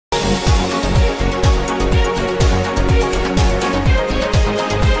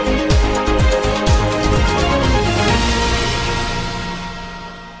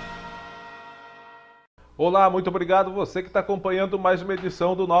Olá, muito obrigado você que está acompanhando mais uma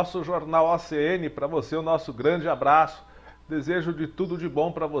edição do nosso Jornal OCN. Para você, o nosso grande abraço. Desejo de tudo de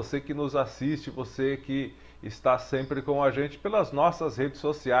bom para você que nos assiste, você que está sempre com a gente pelas nossas redes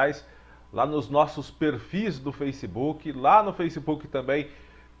sociais, lá nos nossos perfis do Facebook. Lá no Facebook também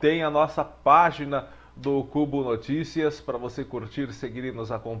tem a nossa página do Cubo Notícias para você curtir, seguir e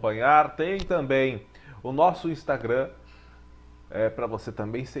nos acompanhar. Tem também o nosso Instagram para você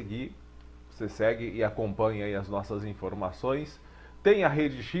também seguir. Você segue e acompanha aí as nossas informações. Tem a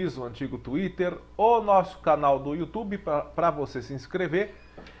Rede X, o antigo Twitter, o nosso canal do YouTube para você se inscrever.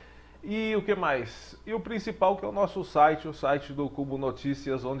 E o que mais? E o principal que é o nosso site, o site do Cubo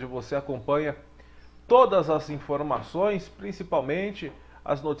Notícias, onde você acompanha todas as informações, principalmente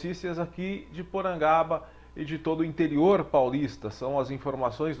as notícias aqui de Porangaba e de todo o interior paulista. São as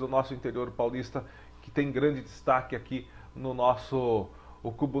informações do nosso interior paulista que tem grande destaque aqui no nosso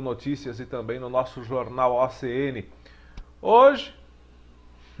o Cubo Notícias e também no nosso jornal OCN. Hoje,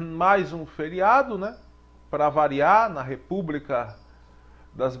 mais um feriado, né? Para variar, na República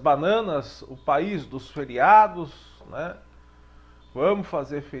das Bananas, o país dos feriados, né? Vamos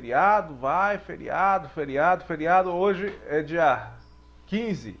fazer feriado, vai, feriado, feriado, feriado. Hoje é dia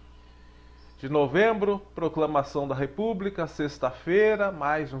 15 de novembro, proclamação da República, sexta-feira,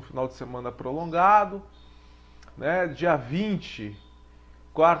 mais um final de semana prolongado, né? Dia 20,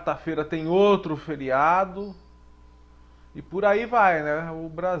 quarta-feira tem outro feriado e por aí vai, né? O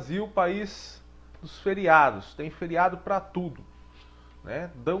Brasil, país dos feriados, tem feriado para tudo,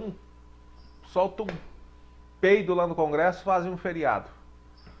 né? Soltam um peido lá no Congresso, fazem um feriado.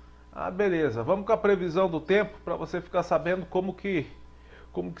 Ah, beleza. Vamos com a previsão do tempo para você ficar sabendo como que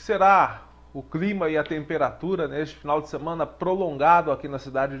será o clima e a temperatura neste final de semana prolongado aqui na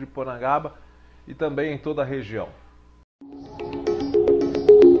cidade de Porangaba e também em toda a região.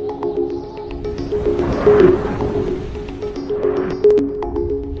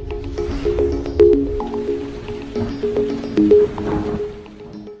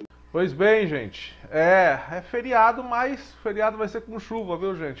 Pois bem, gente, é feriado, mas feriado vai ser com chuva,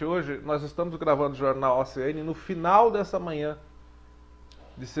 viu, gente? Hoje nós estamos gravando o Jornal OCN no final dessa manhã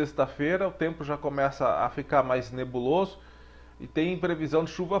de sexta-feira, o tempo já começa a ficar mais nebuloso e tem previsão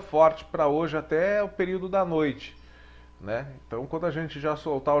de chuva forte para hoje até o período da noite, né? Então, quando a gente já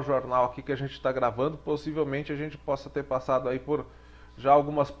soltar o jornal aqui que a gente está gravando, possivelmente a gente possa ter passado aí por já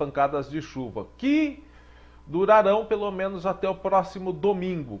algumas pancadas de chuva, que durarão pelo menos até o próximo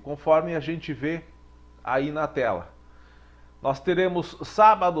domingo, conforme a gente vê aí na tela. Nós teremos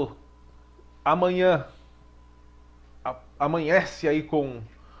sábado, amanhã, amanhece aí com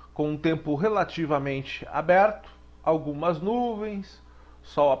um tempo relativamente aberto, algumas nuvens,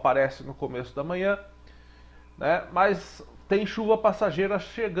 sol aparece no começo da manhã, né? Mas tem chuva passageira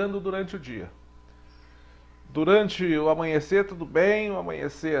chegando durante o dia. Durante o amanhecer tudo bem, o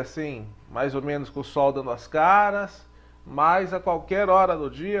amanhecer assim, mais ou menos com o sol dando as caras, mas a qualquer hora do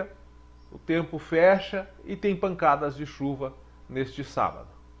dia o tempo fecha e tem pancadas de chuva neste sábado.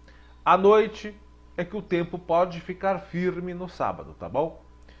 À noite é que o tempo pode ficar firme no sábado, tá bom?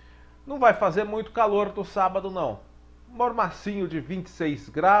 Não vai fazer muito calor no sábado não. Mormacinho de 26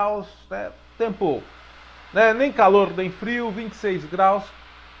 graus, né? Tempo, né? Nem calor nem frio, 26 graus,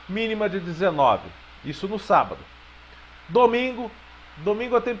 mínima de 19. Isso no sábado. Domingo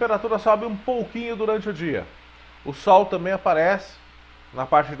a temperatura sobe um pouquinho durante o dia. O sol também aparece na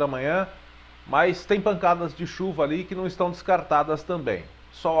parte da manhã, mas tem pancadas de chuva ali que não estão descartadas também.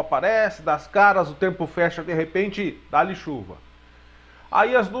 O sol aparece, dá as caras, o tempo fecha de repente, dá-lhe chuva.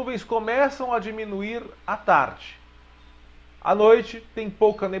 Aí as nuvens começam a diminuir à tarde. À noite tem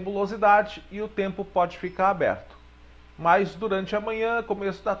pouca nebulosidade e o tempo pode ficar aberto. Mas durante a manhã,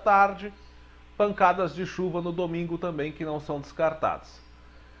 começo da tarde, pancadas de chuva no domingo também que não são descartadas.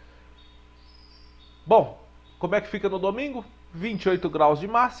 Bom, como é que fica no domingo? 28 graus de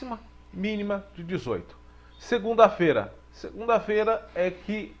máxima, mínima de 18. Segunda-feira é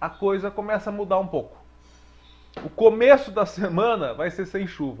que a coisa começa a mudar um pouco. O começo da semana vai ser sem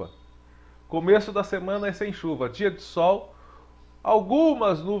chuva. Começo da semana é sem chuva, dia de sol,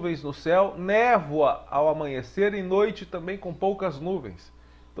 algumas nuvens no céu, névoa ao amanhecer e noite também com poucas nuvens.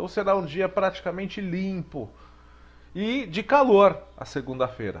 Então será um dia praticamente limpo e de calor a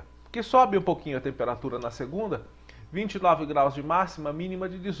segunda-feira, porque sobe um pouquinho a temperatura na segunda, 29 graus de máxima, mínima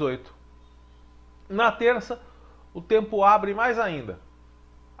de 18. Na terça, o tempo abre mais ainda.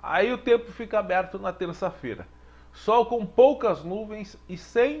 Aí o tempo fica aberto na terça-feira. Sol com poucas nuvens e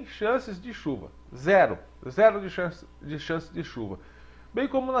sem chances de chuva. Zero de chance de chuva. Bem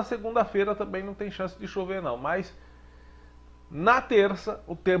como na segunda-feira também não tem chance de chover não, mas Na terça,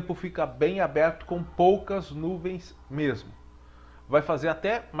 o tempo fica bem aberto com poucas nuvens mesmo. Vai fazer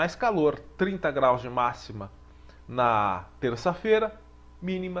até mais calor, 30 graus de máxima na terça-feira,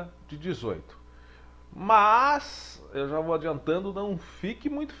 mínima de 18. Mas, eu já vou adiantando, não fique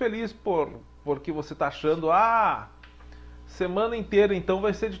muito feliz porque você está achando, semana inteira então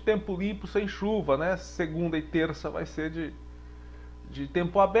vai ser de tempo limpo, sem chuva, né? Segunda e terça vai ser de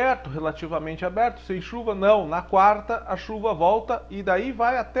tempo aberto, relativamente aberto, sem chuva. Não, na quarta a chuva volta e daí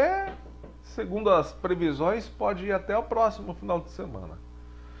vai até, segundo as previsões, pode ir até o próximo final de semana.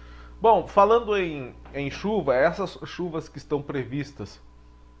 Bom, falando em chuva, essas chuvas que estão previstas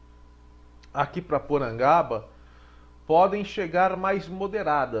aqui para Porangaba podem chegar mais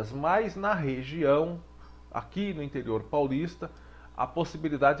moderadas, mas na região, aqui no interior paulista, a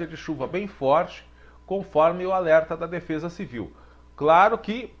possibilidade é de chuva bem forte, conforme o alerta da Defesa Civil. Claro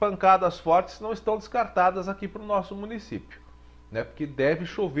que pancadas fortes não estão descartadas aqui para o nosso município, né? Porque deve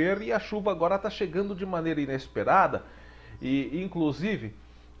chover e a chuva agora está chegando de maneira inesperada e, inclusive,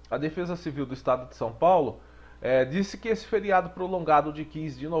 a Defesa Civil do Estado de São Paulo disse que esse feriado prolongado de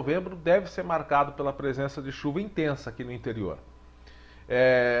 15 de novembro deve ser marcado pela presença de chuva intensa aqui no interior.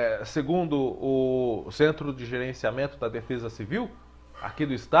 Segundo o Centro de Gerenciamento da Defesa Civil, aqui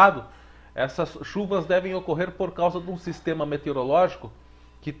do estado, essas chuvas devem ocorrer por causa de um sistema meteorológico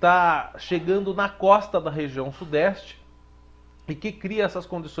que está chegando na costa da região sudeste e que cria essas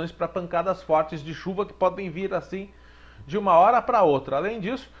condições para pancadas fortes de chuva que podem vir assim de uma hora para outra. Além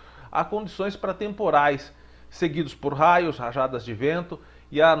disso, há condições para temporais seguidos por raios, rajadas de vento,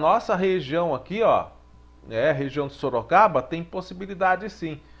 e a nossa região aqui, região de Sorocaba, tem possibilidade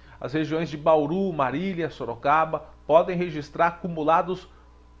sim. As regiões de Bauru, Marília, Sorocaba podem registrar acumulados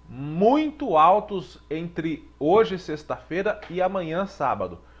muito altos entre hoje, sexta-feira, e amanhã,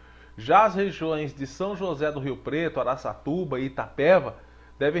 sábado. Já as regiões de São José do Rio Preto, Araçatuba e Itapeva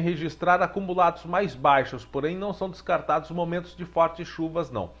devem registrar acumulados mais baixos, porém não são descartados momentos de fortes chuvas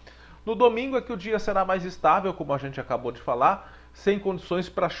não. No domingo é que o dia será mais estável, como a gente acabou de falar, sem condições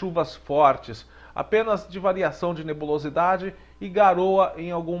para chuvas fortes, apenas de variação de nebulosidade e garoa em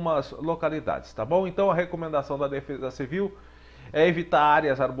algumas localidades, tá bom? Então a recomendação da Defesa Civil é evitar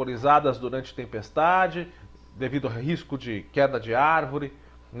áreas arborizadas durante tempestade, devido ao risco de queda de árvore,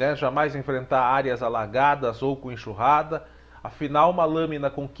 né? Jamais enfrentar áreas alagadas ou com enxurrada. Afinal, uma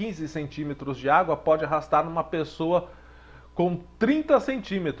lâmina com 15 centímetros de água pode arrastar uma pessoa com 30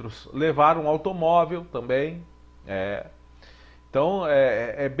 centímetros, levar um automóvel também. Então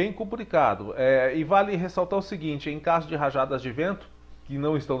é bem complicado. E vale ressaltar o seguinte: em caso de rajadas de vento, que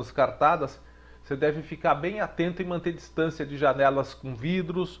não estão descartadas, você deve ficar bem atento e manter distância de janelas com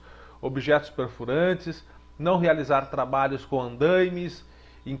vidros, objetos perfurantes, não realizar trabalhos com andaimes,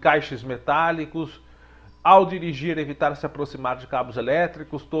 encaixes metálicos. Ao dirigir, evitar se aproximar de cabos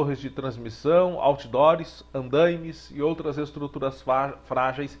elétricos, torres de transmissão, outdoors, andaimes e outras estruturas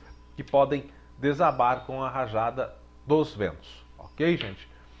frágeis que podem desabar com a rajada dos ventos. Ok, gente?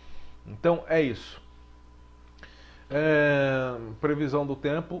 Então é isso. Previsão do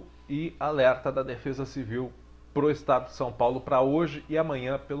tempo e alerta da Defesa Civil para o estado de São Paulo para hoje e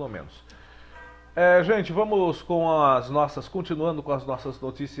amanhã, pelo menos. Gente, vamos continuando com as nossas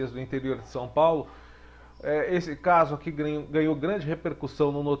notícias do interior de São Paulo. Esse caso aqui ganhou grande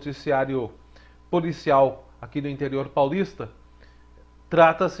repercussão no noticiário policial aqui no interior paulista.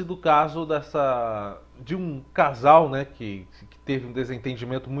 Trata-se do caso de um casal, né, que teve um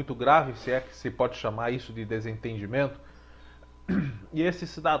desentendimento muito grave, se é que se pode chamar isso de desentendimento. E esse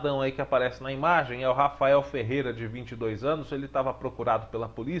cidadão aí que aparece na imagem é o Rafael Ferreira, de 22 anos. Ele estava procurado pela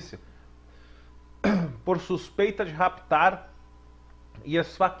polícia por suspeita de raptar e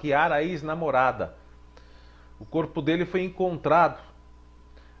esfaquear a ex-namorada. O corpo dele foi encontrado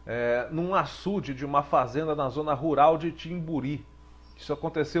num açude de uma fazenda na zona rural de Timburi. Isso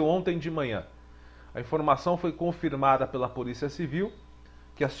aconteceu ontem de manhã. A informação foi confirmada pela Polícia Civil,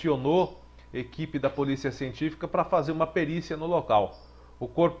 que acionou a equipe da Polícia Científica para fazer uma perícia no local. O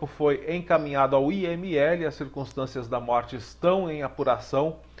corpo foi encaminhado ao IML, as circunstâncias da morte estão em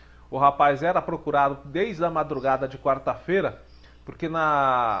apuração. O rapaz era procurado desde a madrugada de quarta-feira, porque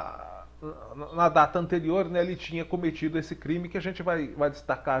na data anterior, né, ele tinha cometido esse crime que a gente vai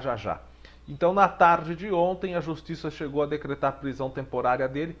destacar já já. Então, na tarde de ontem, a Justiça chegou a decretar a prisão temporária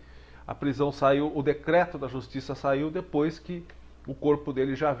dele. A prisão saiu, o decreto da Justiça saiu depois que o corpo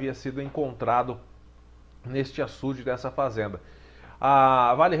dele já havia sido encontrado neste açude dessa fazenda.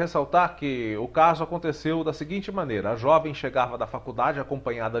 Vale ressaltar que o caso aconteceu da seguinte maneira: a jovem chegava da faculdade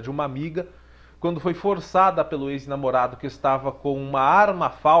acompanhada de uma amiga, quando foi forçada pelo ex-namorado, que estava com uma arma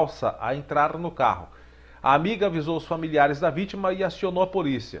falsa, a entrar no carro. A amiga avisou os familiares da vítima e acionou a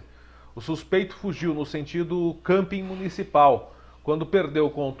polícia. O suspeito fugiu no sentido camping municipal, quando perdeu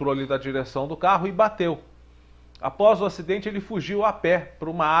o controle da direção do carro e bateu. Após o acidente, ele fugiu a pé para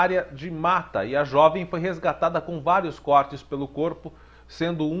uma área de mata e a jovem foi resgatada com vários cortes pelo corpo,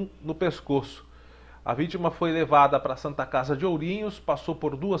 sendo um no pescoço. A vítima foi levada para a Santa Casa de Ourinhos, passou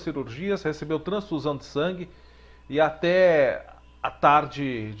por 2 cirurgias, recebeu transfusão de sangue e até a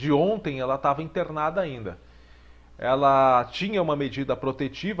tarde de ontem ela estava internada ainda. Ela tinha uma medida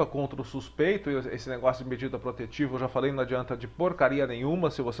protetiva contra o suspeito. Esse negócio de medida protetiva, eu já falei, não adianta de porcaria nenhuma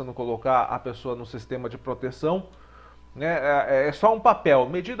se você não colocar a pessoa no sistema de proteção, né? É só um papel,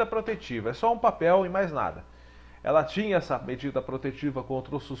 medida protetiva, é só um papel e mais nada. Ela tinha essa medida protetiva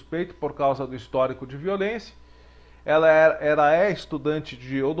contra o suspeito por causa do histórico de violência. Ela é estudante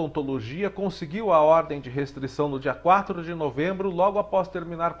de odontologia, conseguiu a ordem de restrição no dia 4 de novembro, logo após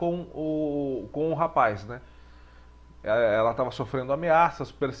terminar com o rapaz, né? Ela estava sofrendo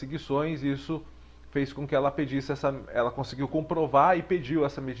ameaças, perseguições, e isso fez com que ela pedisse ela conseguiu comprovar e pediu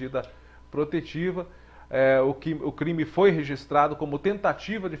essa medida protetiva. O crime foi registrado como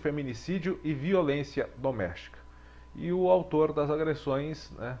tentativa de feminicídio e violência doméstica. E o autor das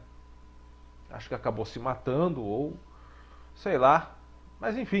agressões, né, acho que acabou se matando ou sei lá,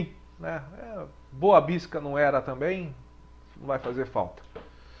 mas enfim, né, boa bisca não era também, não vai fazer falta,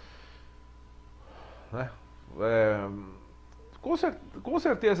 né? Com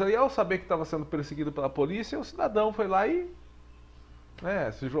certeza, e ao saber que estava sendo perseguido pela polícia, o cidadão foi lá e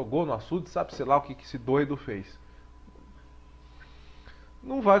se jogou no açude, sabe-se lá o que esse doido fez.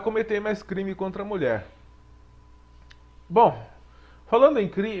 Não vai cometer mais crime contra a mulher. Bom, falando em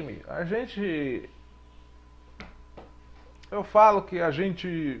crime, eu falo que a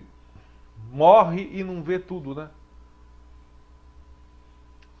gente morre e não vê tudo, né?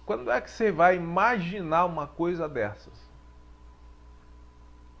 Quando é que você vai imaginar uma coisa dessas?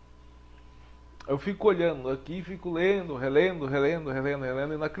 Eu fico olhando aqui, fico lendo, relendo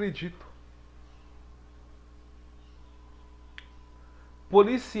e não acredito.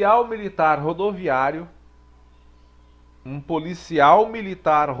 Policial militar rodoviário, um policial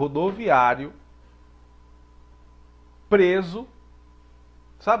militar rodoviário preso,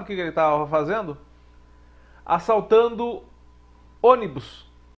 sabe o que ele estava fazendo? Assaltando ônibus.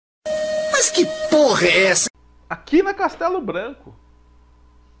 Mas que porra é essa? Aqui na Castelo Branco.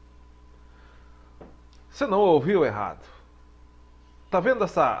 Você não ouviu errado. Tá vendo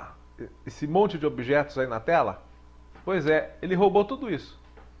esse monte de objetos aí na tela? Pois é, ele roubou tudo isso.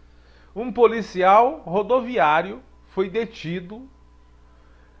 Um policial rodoviário foi detido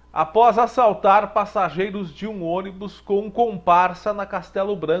após assaltar passageiros de um ônibus com um comparsa na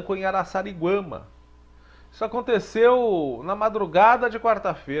Castelo Branco, em Araçariguama. Isso aconteceu na madrugada de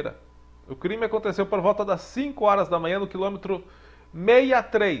quarta-feira. O crime aconteceu por volta das 5 horas da manhã no quilômetro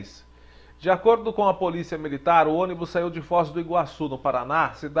 63. De acordo com a Polícia Militar, o ônibus saiu de Foz do Iguaçu, no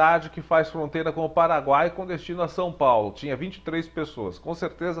Paraná, cidade que faz fronteira com o Paraguai, com destino a São Paulo. Tinha 23 pessoas. Com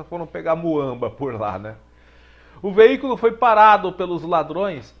certeza foram pegar muamba por lá, né? O veículo foi parado pelos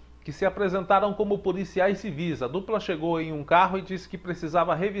ladrões, que se apresentaram como policiais civis. A dupla chegou em um carro e disse que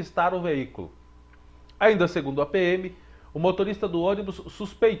precisava revistar o veículo. Ainda segundo a PM, o motorista do ônibus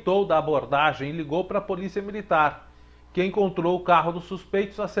suspeitou da abordagem e ligou para a Polícia Militar, que encontrou o carro dos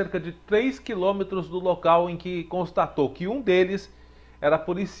suspeitos a cerca de 3 quilômetros do local, em que constatou que um deles era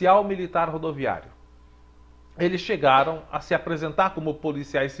policial militar rodoviário. Eles chegaram a se apresentar como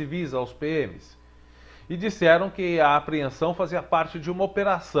policiais civis aos PMs e disseram que a apreensão fazia parte de uma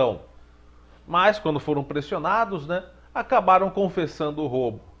operação. Mas, quando foram pressionados, acabaram confessando o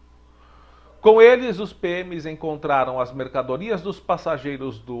roubo. Com eles, os PMs encontraram as mercadorias dos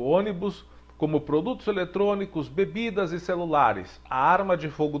passageiros do ônibus, como produtos eletrônicos, bebidas e celulares. A arma de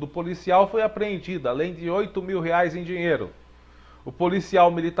fogo do policial foi apreendida, além de R$8.000 em dinheiro. O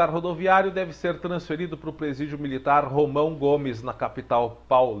policial militar rodoviário deve ser transferido para o presídio militar Romão Gomes, na capital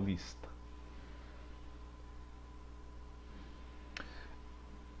paulista.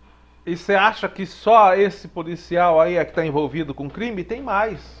 E você acha que só esse policial aí é que está envolvido com crime? Tem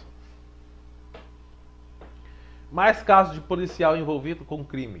mais. Mais casos de policial envolvido com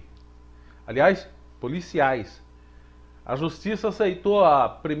crime. Aliás, policiais. A Justiça aceitou a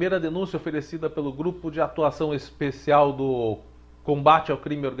primeira denúncia oferecida pelo Grupo de Atuação Especial do Combate ao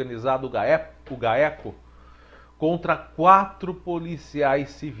Crime Organizado, o GAECO, contra 4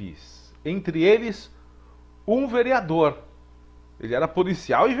 policiais civis. Entre eles, um vereador. Ele era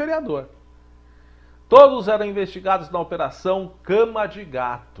policial e vereador. Todos eram investigados na Operação Cama de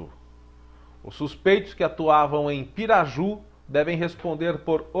Gato. Os suspeitos, que atuavam em Piraju, devem responder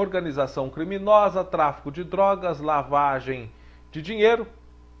por organização criminosa, tráfico de drogas, lavagem de dinheiro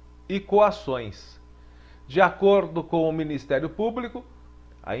e coações. De acordo com o Ministério Público,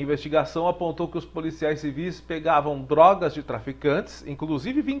 a investigação apontou que os policiais civis pegavam drogas de traficantes,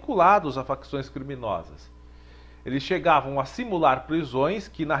 inclusive vinculados a facções criminosas. Eles chegavam a simular prisões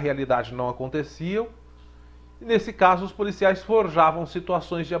que na realidade não aconteciam, e nesse caso os policiais forjavam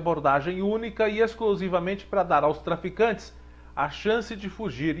situações de abordagem única e exclusivamente para dar aos traficantes a chance de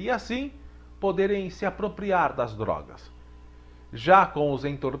fugir e assim poderem se apropriar das drogas. Já com os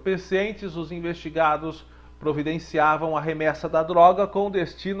entorpecentes, os investigados providenciavam a remessa da droga com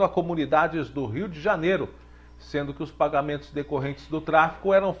destino a comunidades do Rio de Janeiro, sendo que os pagamentos decorrentes do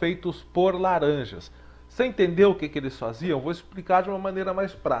tráfico eram feitos por laranjas. Você entendeu o que eles faziam? Vou explicar de uma maneira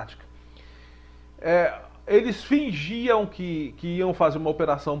mais prática. Eles fingiam que iam fazer uma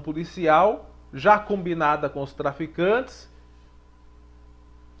operação policial, já combinada com os traficantes.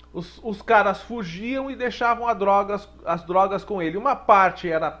 Os caras fugiam e deixavam as drogas com ele. Uma parte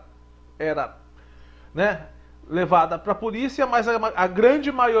era levada para a polícia, mas a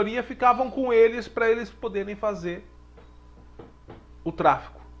grande maioria ficavam com eles para eles poderem fazer o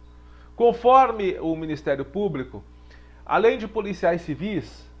tráfico. Conforme o Ministério Público, além de policiais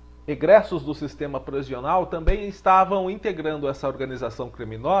civis, egressos do sistema prisional também estavam integrando essa organização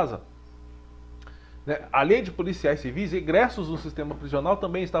criminosa. Além de policiais civis, egressos do sistema prisional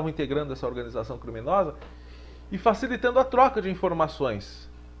também estavam integrando essa organização criminosa e facilitando a troca de informações,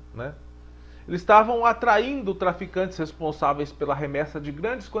 Eles estavam atraindo traficantes responsáveis pela remessa de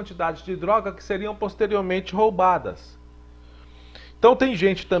grandes quantidades de droga que seriam posteriormente roubadas. Então tem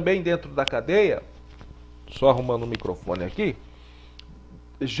gente também dentro da cadeia, só arrumando o microfone aqui,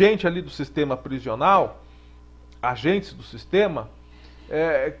 gente ali do sistema prisional, agentes do sistema,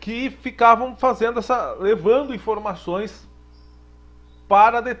 que ficavam levando informações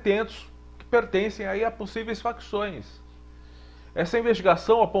para detentos que pertencem aí a possíveis facções. Essa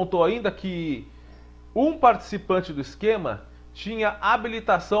investigação apontou ainda que um participante do esquema tinha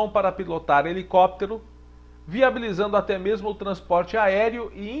habilitação para pilotar helicóptero, viabilizando até mesmo o transporte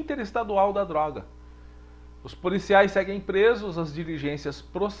aéreo e interestadual da droga. Os policiais seguem presos, as diligências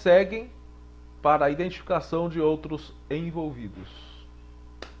prosseguem para a identificação de outros envolvidos.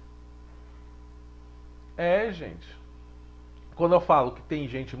 Gente, quando eu falo que tem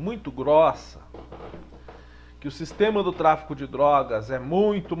gente muito grossa, que o sistema do tráfico de drogas é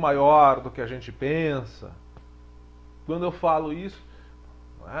muito maior do que a gente pensa, quando eu falo isso,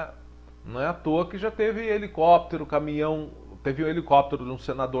 não é à toa que já teve helicóptero, caminhão, teve um helicóptero de um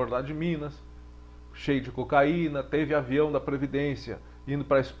senador lá de Minas, cheio de cocaína, teve avião da Previdência indo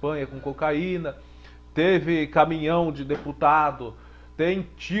para a Espanha com cocaína, teve caminhão de deputado, tem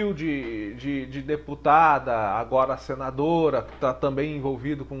tio de deputada, agora senadora, que está também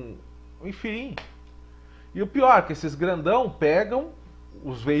envolvido com... Enfim. E o pior é que esses grandão pegam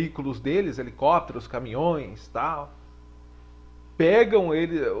os veículos deles, helicópteros, caminhões, tal, pegam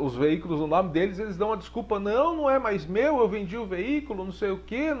os veículos no nome deles, eles dão uma desculpa, não é mais meu, eu vendi o veículo, não sei o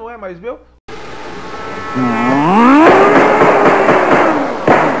que, não é mais meu.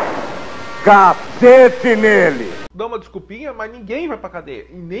 Cacete nele! Dá uma desculpinha, mas ninguém vai pra cadeia,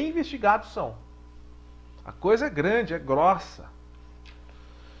 e nem investigados são. A coisa é grande, é grossa.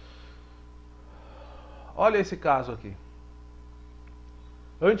 Olha esse caso aqui.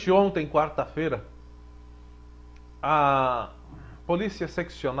 Anteontem, quarta-feira, a Polícia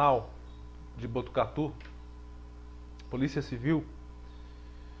Seccional de Botucatu, Polícia Civil,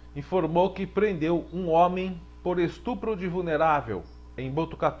 informou que prendeu um homem por estupro de vulnerável em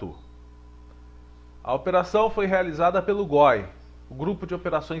Botucatu. A operação foi realizada pelo GOI, o Grupo de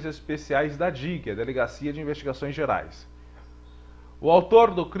Operações Especiais da DIG, a Delegacia de Investigações Gerais. O autor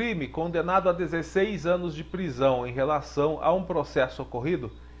do crime, condenado a 16 anos de prisão em relação a um processo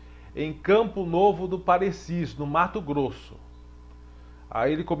ocorrido em Campo Novo do Parecis, no Mato Grosso.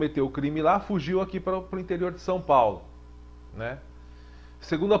 Aí ele cometeu o crime lá, fugiu aqui para o interior de São Paulo,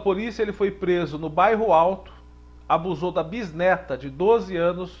 Segundo a polícia, ele foi preso no Bairro Alto, abusou da bisneta de 12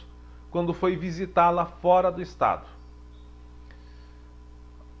 anos quando foi visitá-la fora do estado.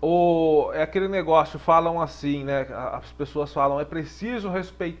 É aquele negócio, falam assim, as pessoas falam, é preciso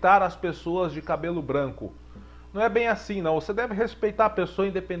respeitar as pessoas de cabelo branco. Não é bem assim, não. Você deve respeitar a pessoa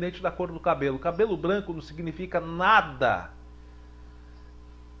independente da cor do cabelo. Cabelo branco não significa nada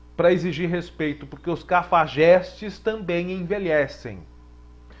para exigir respeito, porque os cafajestes também envelhecem.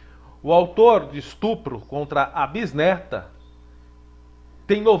 O autor de estupro contra a bisneta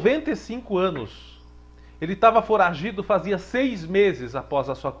tem 95 anos. Ele estava foragido fazia 6 meses após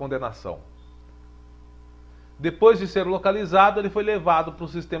a sua condenação. Depois de ser localizado, ele foi levado para o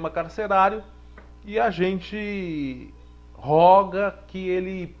sistema carcerário e a gente roga que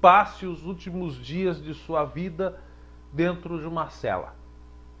ele passe os últimos dias de sua vida dentro de uma cela,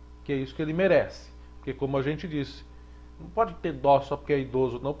 que é isso que ele merece. Porque, como a gente disse, não pode ter dó só porque é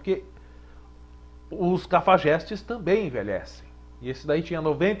idoso, não, porque os cafajestes também envelhecem. E esse daí tinha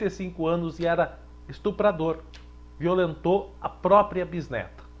 95 anos e era estuprador, violentou a própria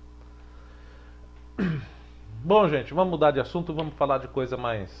bisneta. Bom, gente, vamos mudar de assunto, vamos falar de coisas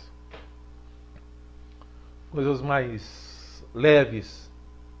mais leves.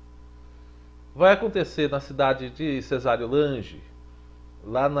 Vai acontecer na cidade de Cesário Lange,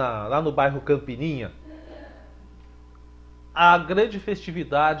 lá no bairro Campininha, a grande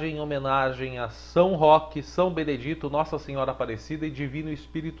festividade em homenagem a São Roque, São Benedito, Nossa Senhora Aparecida e Divino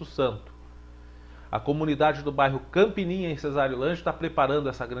Espírito Santo. A comunidade do bairro Campininha, em Cesário Lange, está preparando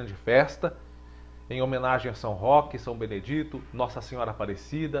essa grande festa em homenagem a São Roque, São Benedito, Nossa Senhora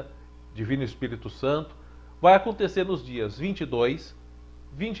Aparecida, Divino Espírito Santo. Vai acontecer nos dias 22,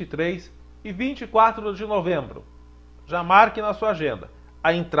 23 e 24 de novembro. Já marque na sua agenda.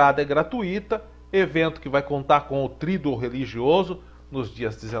 A entrada é gratuita, evento que vai contar com o tríduo religioso nos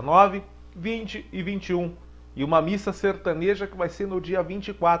dias 19, 20 e 21. E uma missa sertaneja que vai ser no dia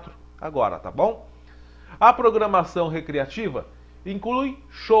 24 agora, tá bom? A programação recreativa inclui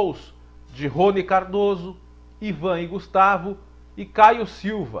shows de Rony Cardoso, Ivan e Gustavo e Caio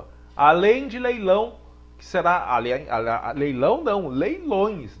Silva, além de leilão, que será... leilão não,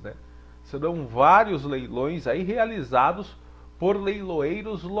 leilões, né? Serão vários leilões aí realizados por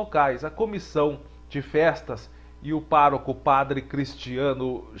leiloeiros locais. A comissão de festas e o pároco Padre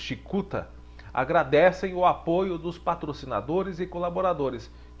Cristiano Chicuta agradecem o apoio dos patrocinadores e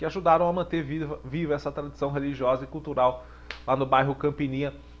colaboradores que ajudaram a manter viva essa tradição religiosa e cultural lá no bairro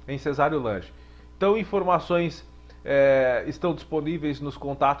Campininha, em Cesário Lange. Então, informações estão disponíveis nos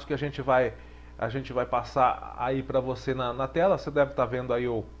contatos que a gente vai passar aí para você na tela. Você deve estar vendo aí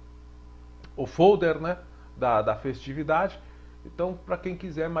o folder, né, da festividade. Então, para quem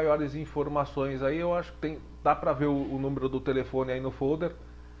quiser maiores informações aí, eu acho que dá para ver o número do telefone aí no folder.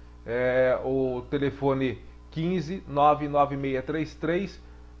 O telefone 15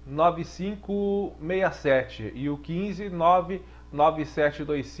 99633 9567 e o 15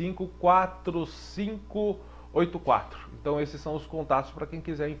 99725 4584. Então, esses são os contatos para quem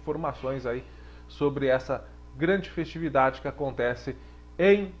quiser informações aí sobre essa grande festividade que acontece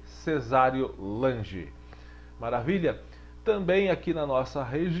em Cesário Lange. Maravilha? Também aqui na nossa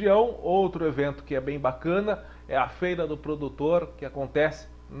região, outro evento que é bem bacana é a Feira do Produtor, que acontece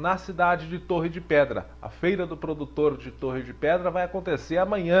na cidade de Torre de Pedra. A Feira do Produtor de Torre de Pedra vai acontecer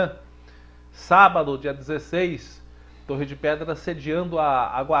amanhã, sábado, dia 16. Torre de Pedra sediando a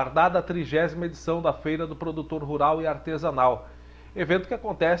aguardada 30ª edição da Feira do Produtor Rural e Artesanal. Evento que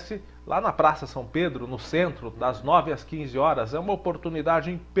acontece lá na Praça São Pedro, no centro, das 9 às 15 horas. É uma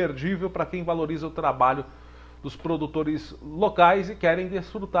oportunidade imperdível para quem valoriza o trabalho dos produtores locais e querem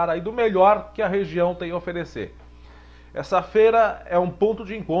desfrutar aí do melhor que a região tem a oferecer. Essa feira é um ponto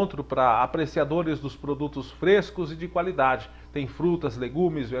de encontro para apreciadores dos produtos frescos e de qualidade. Tem frutas,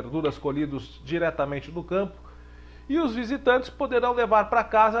 legumes, verduras colhidos diretamente do campo e os visitantes poderão levar para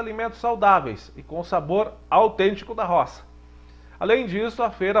casa alimentos saudáveis e com sabor autêntico da roça. Além disso,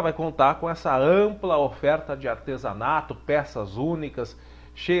 a feira vai contar com essa ampla oferta de artesanato, peças únicas,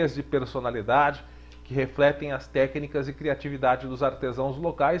 cheias de personalidade, que refletem as técnicas e criatividade dos artesãos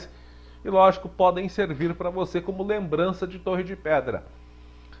locais e, lógico, podem servir para você como lembrança de Torre de Pedra.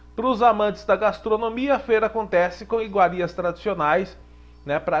 Para os amantes da gastronomia, a feira acontece com iguarias tradicionais,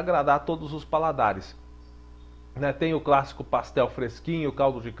 né, para agradar todos os paladares. Tem o clássico pastel fresquinho,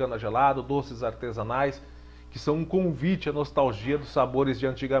 caldo de cana gelado, doces artesanais, que são um convite à nostalgia dos sabores de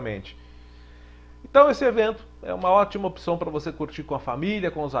antigamente. Então esse evento é uma ótima opção para você curtir com a família,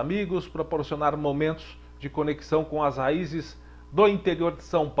 com os amigos, proporcionar momentos de conexão com as raízes do interior de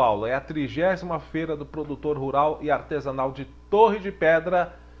São Paulo. É a 30ª Feira do Produtor Rural e Artesanal de Torre de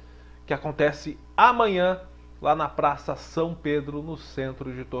Pedra, que acontece amanhã, lá na Praça São Pedro, no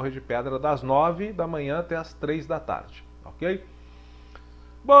centro de Torre de Pedra, das 9 da manhã até as 3 da tarde, ok?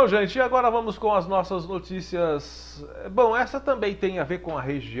 Bom, gente, e agora vamos com as nossas notícias. Bom, essa também tem a ver com a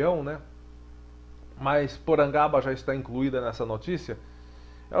região, né? Mas Porangaba já está incluída nessa notícia.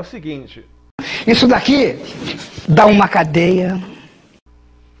 É o seguinte... Isso daqui dá uma cadeia.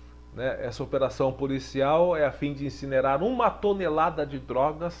 Essa operação policial é a fim de incinerar 1 tonelada de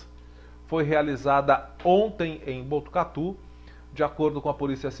drogas. Foi realizada ontem em Botucatu. De acordo com a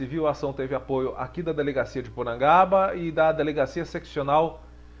Polícia Civil, a ação teve apoio aqui da Delegacia de Porangaba e da Delegacia Seccional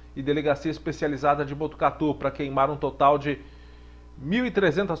e Delegacia Especializada de Botucatu para queimar um total de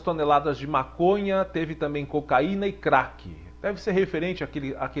 1.300 toneladas de maconha, teve também cocaína e crack. Deve ser referente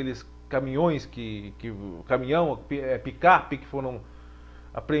àqueles caminhões picape que foram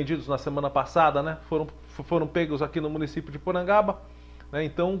apreendidos na semana passada, né? Foram pegos aqui no município de Porangaba, né?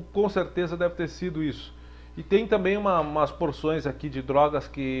 Então, com certeza deve ter sido isso. E tem também umas porções aqui de drogas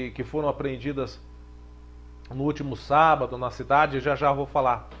que foram apreendidas no último sábado na cidade, já vou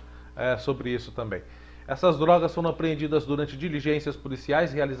falar sobre isso também. Essas drogas foram apreendidas durante diligências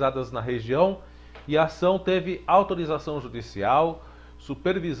policiais realizadas na região e a ação teve autorização judicial,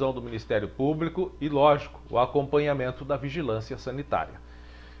 supervisão do Ministério Público e, lógico, o acompanhamento da vigilância sanitária.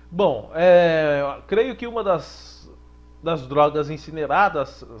 Bom, creio que uma das drogas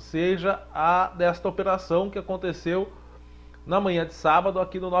incineradas seja a desta operação que aconteceu na manhã de sábado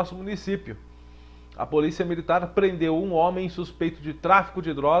aqui no nosso município. A Polícia Militar prendeu um homem suspeito de tráfico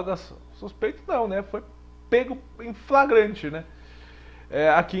de drogas. Suspeito não, né? Foi pego em flagrante, né?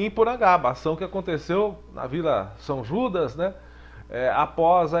 Aqui em Porangaba. Ação que aconteceu na Vila São Judas, né?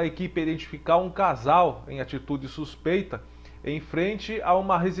 Após a equipe identificar um casal em atitude suspeita em frente a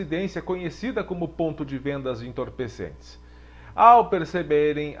uma residência conhecida como ponto de vendas de entorpecentes. Ao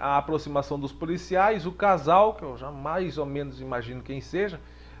perceberem a aproximação dos policiais, o casal, que eu já mais ou menos imagino quem seja,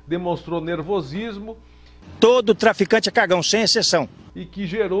 demonstrou nervosismo. Todo traficante é cagão, sem exceção. E que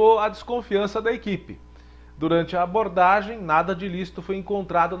gerou a desconfiança da equipe. Durante a abordagem, nada de ilícito foi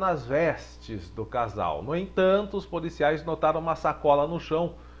encontrado nas vestes do casal. No entanto, os policiais notaram uma sacola no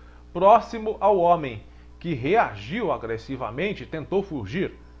chão, próximo ao homem, que reagiu agressivamente e tentou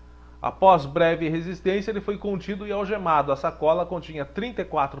fugir. Após breve resistência, ele foi contido e algemado. A sacola continha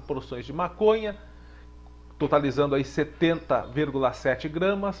 34 porções de maconha, totalizando aí 70,7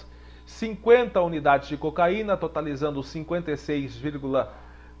 gramas, 50 unidades de cocaína, totalizando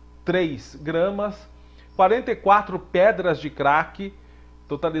 56,3 gramas, 44 pedras de crack,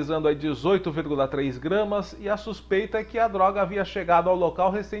 totalizando aí 18,3 gramas, e a suspeita é que a droga havia chegado ao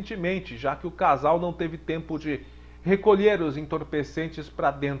local recentemente, já que o casal não teve tempo de recolher os entorpecentes para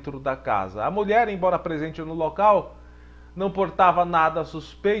dentro da casa. A mulher, embora presente no local, não portava nada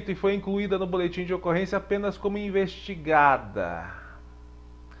suspeito e foi incluída no boletim de ocorrência apenas como investigada.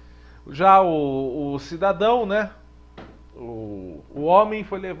 Já o cidadão, né, o homem,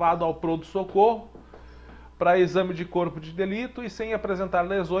 foi levado ao pronto-socorro para exame de corpo de delito e, sem apresentar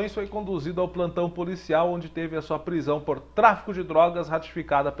lesões, foi conduzido ao plantão policial, onde teve a sua prisão por tráfico de drogas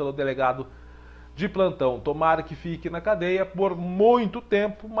ratificada pelo delegado de plantão. Tomara que fique na cadeia por muito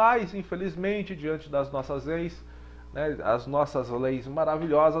tempo, mas, infelizmente, diante das nossas leis, né, as nossas leis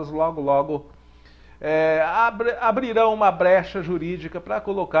maravilhosas, logo abrirão uma brecha jurídica para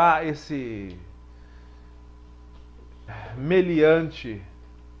colocar esse meliante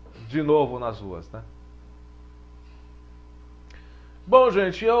de novo nas ruas, né? Bom,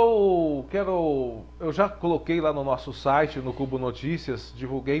 gente, eu já coloquei lá no nosso site, no Cubo Notícias,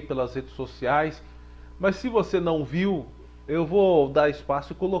 divulguei pelas redes sociais, mas se você não viu, eu vou dar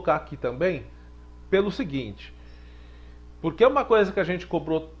espaço e colocar aqui também, pelo seguinte, porque é uma coisa que a gente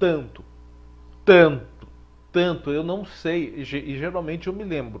cobrou tanto, eu não sei, e geralmente eu me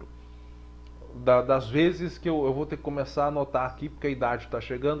lembro das vezes que eu vou ter que começar a anotar aqui, porque a idade está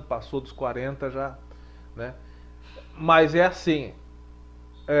chegando, passou dos 40 já, né? Mas é assim,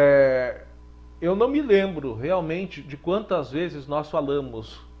 eu não me lembro realmente de quantas vezes nós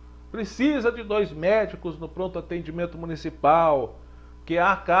falamos, precisa de 2 médicos no pronto atendimento municipal, que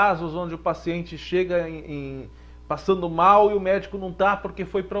há casos onde o paciente chega passando mal e o médico não está porque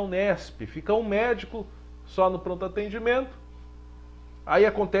foi para a Unesp, fica um médico só no pronto atendimento, aí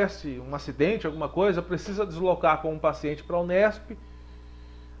acontece um acidente, alguma coisa, precisa deslocar com um paciente para a Unesp,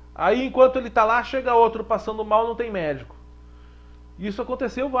 aí enquanto ele está lá, chega outro passando mal, não tem médico. Isso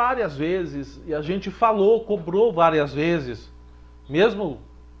aconteceu várias vezes e a gente cobrou várias vezes, mesmo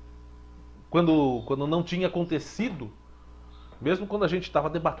quando não tinha acontecido, mesmo quando a gente estava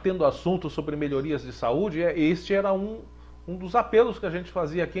debatendo assuntos sobre melhorias de saúde, este era um dos apelos que a gente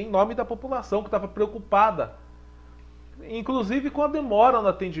fazia aqui em nome da população que estava preocupada, inclusive com a demora no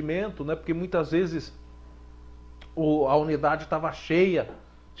atendimento, né? Porque muitas vezes a unidade estava cheia,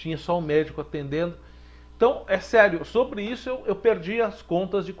 tinha só um médico atendendo. Então, é sério, sobre isso eu perdi as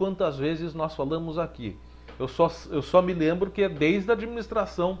contas de quantas vezes nós falamos aqui. Eu só me lembro que é desde a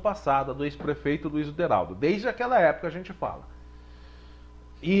administração passada, do ex-prefeito Luiz Deraldo. Desde aquela época a gente fala.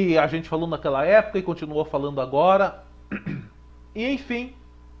 E a gente falou naquela época e continuou falando agora. E enfim,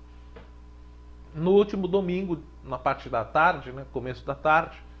 no último domingo, na parte da tarde, né, começo da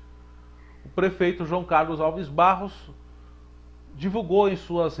tarde, o prefeito João Carlos Alves Barros divulgou em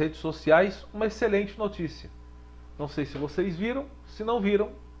suas redes sociais uma excelente notícia. Não sei se vocês viram, se não viram,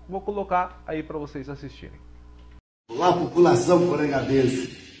 vou colocar aí para vocês assistirem. Olá, população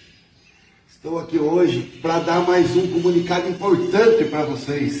porangabense. Estou aqui hoje para dar mais um comunicado importante para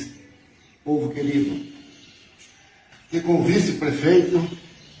vocês, povo querido. E com o vice-prefeito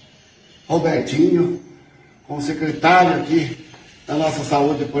Robertinho, com o secretário aqui da nossa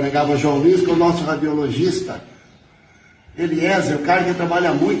saúde de Porangaba, João Luiz, com o nosso radiologista Eliezer, o cara que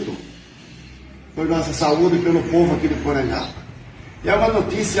trabalha muito por nossa saúde e pelo povo aqui de Porangaba. E é uma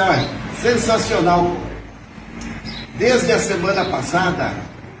notícia sensacional. Desde a semana passada,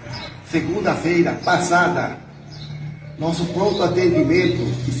 segunda-feira passada, nosso pronto atendimento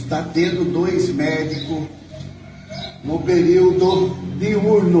está tendo 2 médicos no período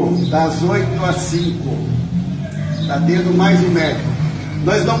diurno, das 8 às 5. Está tendo mais um médico.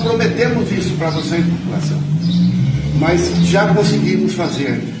 Nós não prometemos isso para vocês, população, mas já conseguimos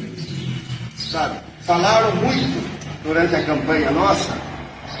fazer. Sabe, falaram muito durante a campanha nossa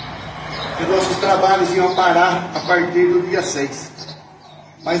que nossos trabalhos iam parar a partir do dia 6.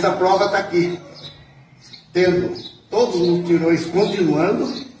 Mas a prova está aqui, tendo todos os mutirões continuando,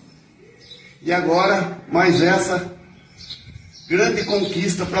 e agora mais essa grande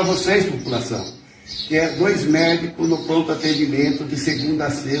conquista para vocês, população, que é 2 médicos no pronto atendimento de segunda a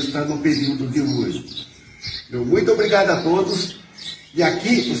sexta no período de hoje. Meu muito obrigado a todos, e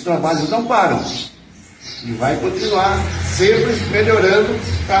aqui os trabalhos não param, e vai continuar sempre melhorando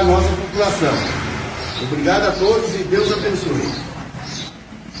para a nossa população. Obrigado a todos e Deus abençoe.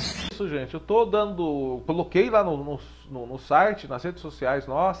 Isso, gente, eu tô coloquei lá no site, nas redes sociais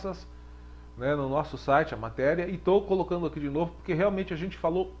nossas, né, no nosso site a matéria, e estou colocando aqui de novo porque realmente a gente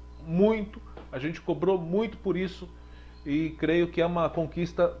falou muito, a gente cobrou muito por isso, e creio que é uma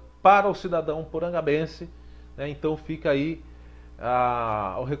conquista para o cidadão porangabense, né? Então fica aí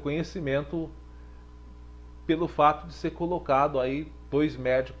o reconhecimento pelo fato de ser colocado aí 2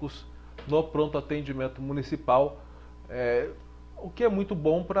 médicos no pronto atendimento municipal, o que é muito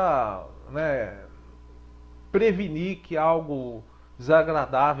bom para, né, prevenir que algo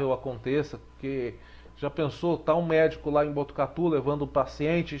desagradável aconteça, porque já pensou, tá um médico lá em Botucatu levando o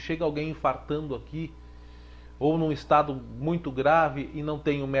paciente, chega alguém infartando aqui, ou num estado muito grave e não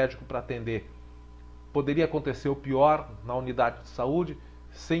tem um médico para atender. Poderia acontecer o pior na unidade de saúde,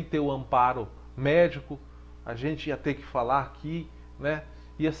 sem ter o amparo médico, a gente ia ter que falar aqui, né?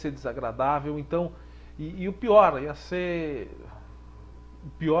 Ia ser desagradável, então, e o pior ia ser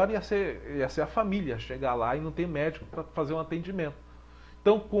a família chegar lá e não ter médico para fazer um atendimento.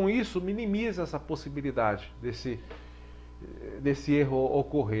 Então, com isso, minimiza essa possibilidade desse erro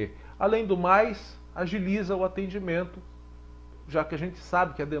ocorrer. Além do mais, agiliza o atendimento, já que a gente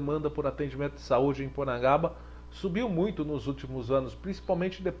sabe que a demanda por atendimento de saúde em Porangaba subiu muito nos últimos anos,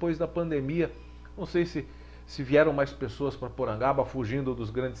 principalmente depois da pandemia. Não sei se vieram mais pessoas para Porangaba fugindo dos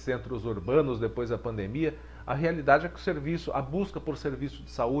grandes centros urbanos depois da pandemia. A realidade é que a busca por serviço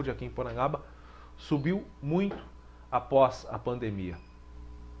de saúde aqui em Porangaba subiu muito após a pandemia.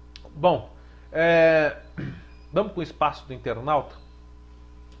 Bom, vamos com o espaço do internauta.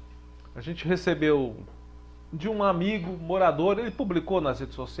 A gente recebeu de um amigo morador, ele publicou nas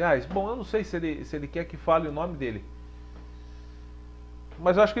redes sociais. Bom, eu não sei se ele quer que fale o nome dele,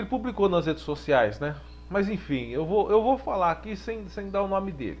 mas eu acho que ele publicou nas redes sociais, né? Mas enfim, eu vou falar aqui sem dar o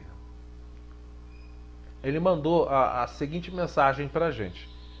nome dele. Ele mandou a seguinte mensagem pra gente.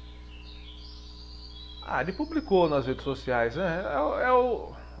 Ele publicou nas redes sociais, né?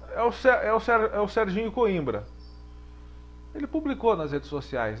 É o Serginho Coimbra. Ele publicou nas redes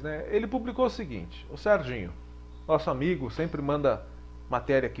sociais, né? Ele publicou o seguinte: o Serginho, nosso amigo, sempre manda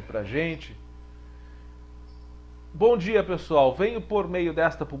matéria aqui pra gente. Bom dia, pessoal. Venho por meio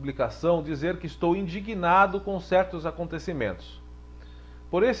desta publicação dizer que estou indignado com certos acontecimentos.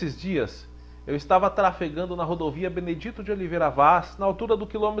 Por esses dias, eu estava trafegando na rodovia Benedito de Oliveira Vaz, na altura do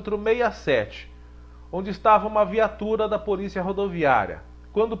quilômetro 67, onde estava uma viatura da polícia rodoviária.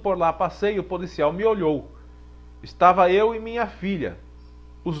 Quando por lá passei, o policial me olhou. Estava eu e minha filha,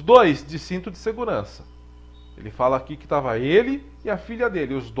 os dois de cinto de segurança. Ele fala aqui que estava ele e a filha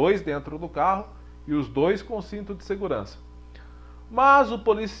dele, os dois dentro do carro e os dois com cinto de segurança. Mas o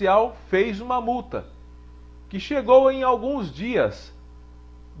policial fez uma multa, que chegou em alguns dias,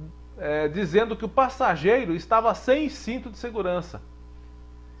 dizendo que o passageiro estava sem cinto de segurança.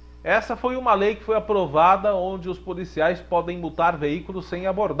 Essa foi uma lei que foi aprovada, onde os policiais podem multar veículos sem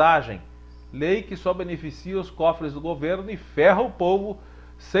abordagem. Lei que só beneficia os cofres do governo e ferra o povo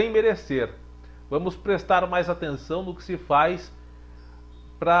sem merecer. Vamos prestar mais atenção no que se faz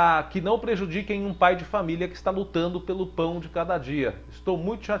para que não prejudiquem um pai de família que está lutando pelo pão de cada dia. Estou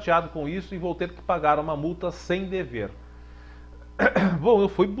muito chateado com isso e vou ter que pagar uma multa sem dever. Bom, eu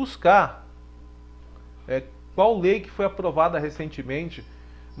fui buscar qual lei que foi aprovada recentemente,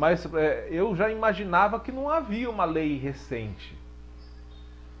 mas eu já imaginava que não havia uma lei recente.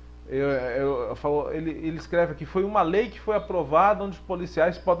 Ele escreve aqui, foi uma lei que foi aprovada onde os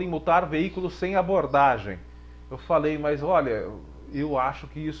policiais podem multar veículos sem abordagem. Eu falei, mas olha, eu acho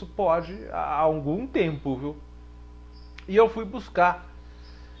que isso pode há algum tempo, viu? E eu fui buscar.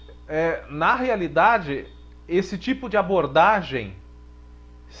 Na realidade, esse tipo de abordagem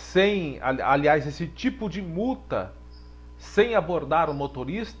aliás, esse tipo de multa sem abordar o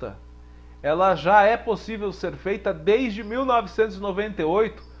motorista, ela já é possível ser feita desde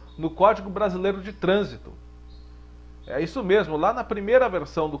 1998 no Código Brasileiro de Trânsito. É isso mesmo, lá na primeira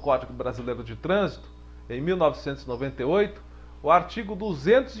versão do Código Brasileiro de Trânsito, em 1998, o artigo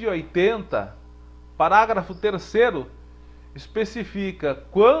 280, parágrafo 3º, especifica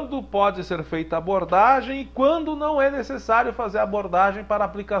quando pode ser feita a abordagem e quando não é necessário fazer a abordagem para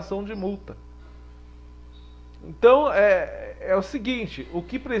aplicação de multa. Então, é o seguinte, o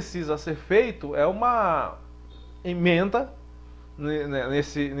que precisa ser feito é uma emenda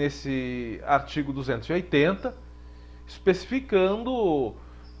nesse artigo 280, especificando,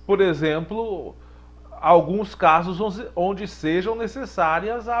 por exemplo, alguns casos onde sejam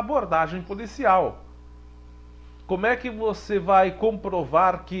necessárias a abordagem policial. Como é que você vai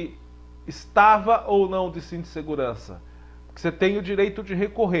comprovar que estava ou não de cinto de segurança? Porque você tem o direito de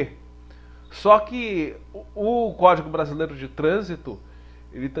recorrer. Só que o Código Brasileiro de Trânsito,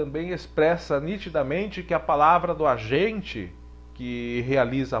 ele também expressa nitidamente que a palavra do agente que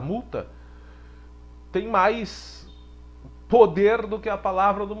realiza a multa tem mais poder do que a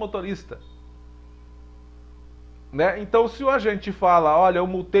palavra do motorista. Né? Então, se o agente fala, olha, eu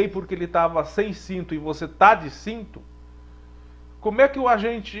multei porque ele estava sem cinto e você está de cinto, como é que o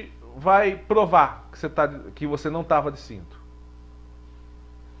agente vai provar que você não estava de cinto?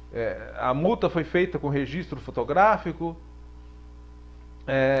 A multa foi feita com registro fotográfico,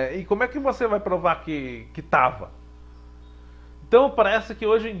 e como é que você vai provar que estava? Então, parece que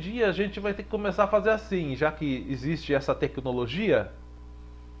hoje em dia a gente vai ter que começar a fazer assim, já que existe essa tecnologia,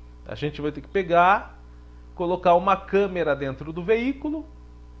 a gente vai ter que pegar, colocar uma câmera dentro do veículo,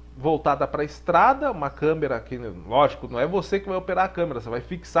 voltada para a estrada, uma câmera que, lógico, não é você que vai operar a câmera, você vai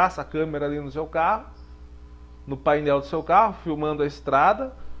fixar essa câmera ali no seu carro, no painel do seu carro, filmando a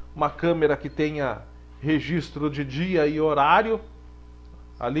estrada, uma câmera que tenha registro de dia e horário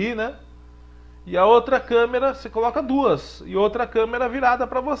ali, né? E a outra câmera, você coloca duas, e outra câmera virada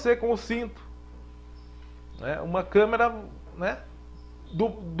para você com o cinto. Uma câmera, né?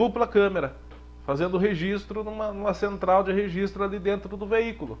 Dupla câmera, fazendo registro numa central de registro ali dentro do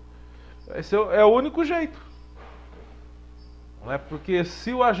veículo. Esse é o único jeito. Porque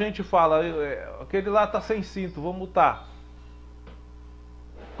se o agente fala, aquele lá está sem cinto, vou multar.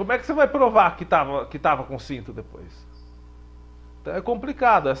 Como é que você vai provar que tava com cinto depois? Então é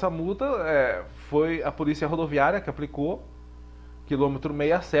complicado. Essa multa foi a Polícia Rodoviária que aplicou, quilômetro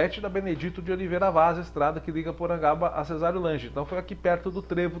 67 da Benedito de Oliveira Vaz, estrada que liga Porangaba a Cesário Lange. Então foi aqui perto do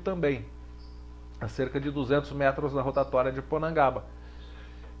Trevo também, a cerca de 200 metros na rotatória de Porangaba.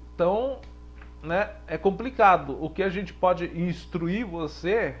 Então, né, é complicado. O que a gente pode instruir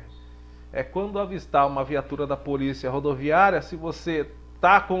você é quando avistar uma viatura da Polícia Rodoviária, se você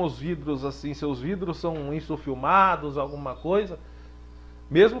tá com os vidros assim, seus vidros são insufilmados, alguma coisa,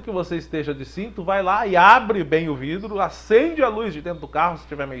 mesmo que você esteja de cinto, vai lá e abre bem o vidro, acende a luz de dentro do carro se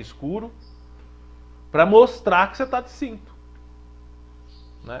estiver meio escuro, para mostrar que você está de cinto,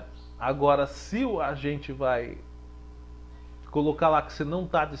 né? Agora, se o agente vai colocar lá que você não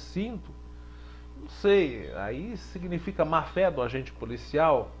está de cinto, não sei, aí significa má fé do agente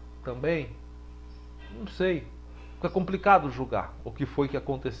policial também, não sei. Fica complicado julgar o que foi que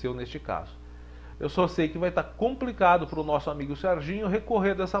aconteceu neste caso. Eu só sei que vai estar complicado para o nosso amigo Serginho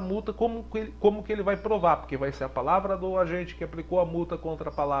recorrer dessa multa, como que ele vai provar, porque vai ser a palavra do agente que aplicou a multa contra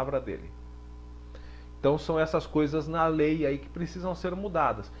a palavra dele. Então são essas coisas na lei aí que precisam ser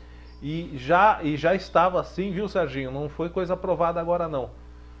mudadas. E já estava assim, viu, Serginho? Não foi coisa aprovada agora não.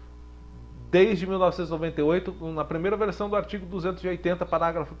 Desde 1998, na primeira versão do artigo 280,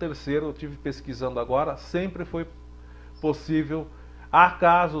 parágrafo 3º, eu estive pesquisando agora, sempre foi possível, há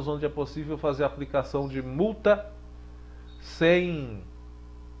casos onde é possível fazer a aplicação de multa sem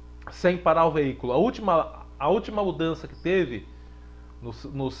parar o veículo. A última mudança que teve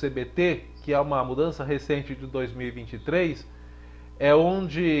no CBT, que é uma mudança recente de 2023, é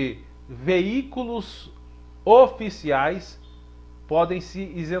onde veículos oficiais podem se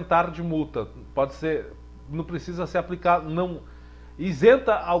isentar de multa. Pode ser, não precisa ser aplicado, não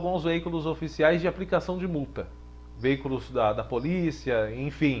isenta alguns veículos oficiais de aplicação de multa. Veículos da polícia,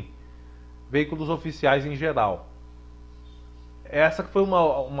 enfim, veículos oficiais em geral. Essa foi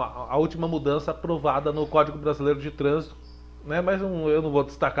a última mudança aprovada no Código Brasileiro de Trânsito, né? Mas eu não vou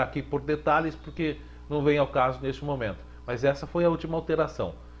destacar aqui por detalhes, porque não vem ao caso neste momento. Mas essa foi a última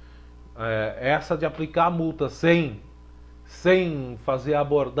alteração. Essa de aplicar a multa sem fazer a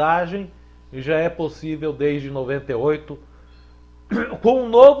abordagem já é possível desde 98, com o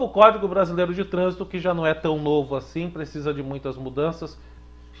novo Código Brasileiro de Trânsito, que já não é tão novo assim, precisa de muitas mudanças,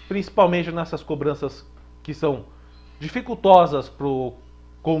 principalmente nessas cobranças que são dificultosas para o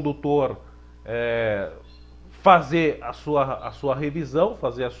condutor fazer a sua revisão,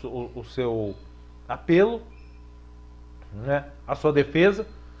 fazer o seu apelo, né, a sua defesa,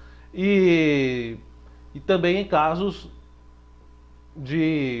 e também em casos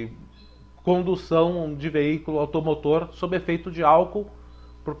de condução de veículo automotor sob efeito de álcool,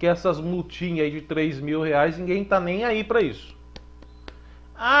 porque essas multinhas aí de R$3.000, ninguém tá nem aí para isso.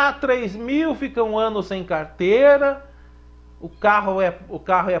 Ah, 3.000, fica um ano sem carteira, o carro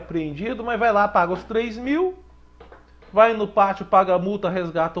é apreendido, mas vai lá, paga os 3.000, vai no pátio, paga a multa,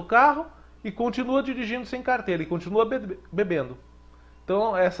 resgata o carro e continua dirigindo sem carteira e continua bebendo.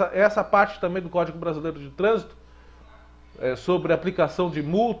 Então essa parte também do Código Brasileiro de Trânsito, sobre aplicação de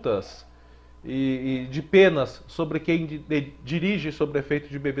multas e de penas sobre quem dirige sobre efeito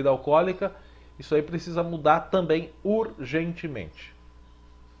de bebida alcoólica, isso aí precisa mudar também urgentemente.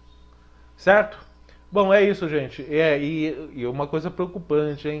 Certo? Bom, é isso, gente. E uma coisa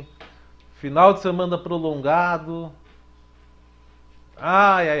preocupante, hein? Final de semana prolongado.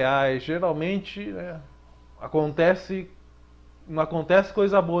 Ai. Geralmente não acontece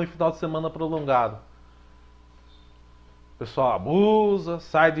coisa boa em final de semana prolongado. O pessoal abusa,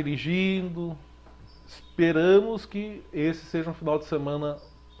 sai dirigindo. Esperamos que esse seja um final de semana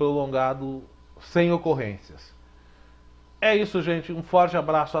prolongado sem ocorrências. É isso, gente. Um forte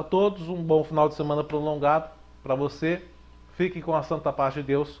abraço a todos. Um bom final de semana prolongado para você. Fique com a santa paz de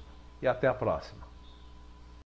Deus e até a próxima.